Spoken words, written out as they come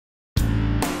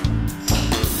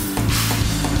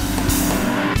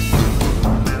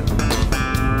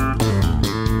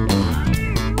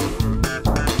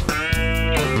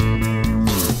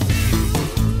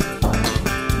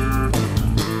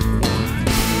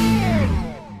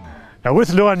Now with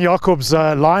Lohan Jacobs,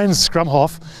 Lions scrum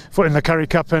half in the Currie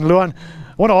Cup, and Lohan,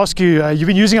 I want to ask you, you've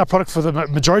been using our product for the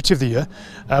majority of the year.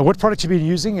 What product have you been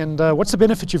using, and what's the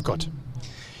benefit you've got?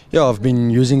 Yeah, I've been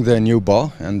using the new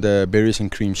bar and the berries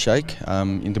and cream shake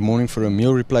in the morning for a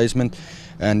meal replacement,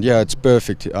 and yeah, it's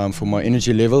perfect for my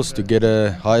energy levels to get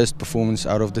a highest performance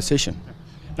out of the session.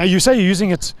 Now you say you're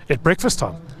using it at breakfast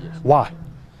time. Why?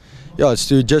 Yeah, it's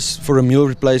just for a meal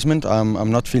replacement. I'm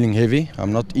not feeling heavy,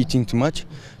 I'm not eating too much,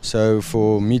 so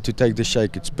for me to take the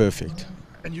shake, it's perfect.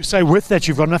 And you say with that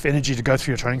you've got enough energy to go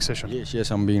through your training session?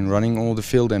 Yes, I've been running all the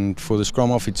field, and for the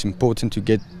scrum off it's important to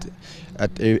get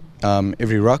at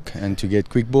every ruck and to get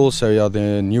quick balls, so yeah,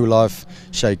 the NeoLife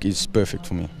shake is perfect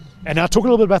for me. And now talk a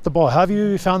little bit about the bar. How have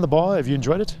you found the bar? Have you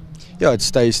enjoyed it? Yeah, it's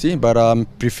tasty, but I'm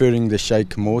preferring the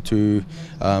shake more to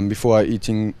before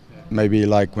eating, maybe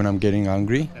like when I'm getting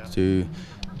hungry, to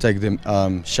take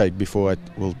the shake before I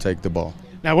will take the bar.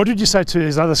 Now, what did you say to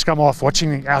his other scrum half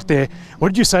watching out there? What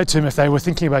did you say to him if they were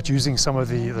thinking about using some of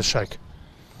the shake?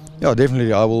 Yeah,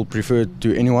 definitely, I will prefer it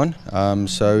to anyone.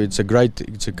 So it's a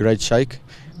great shake,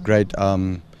 great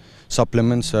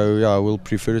supplement. So yeah, I will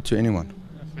prefer it to anyone.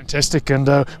 Fantastic, and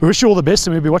we wish you all the best,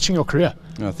 and we'll be watching your career.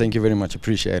 No, thank you very much.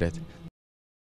 Appreciate it.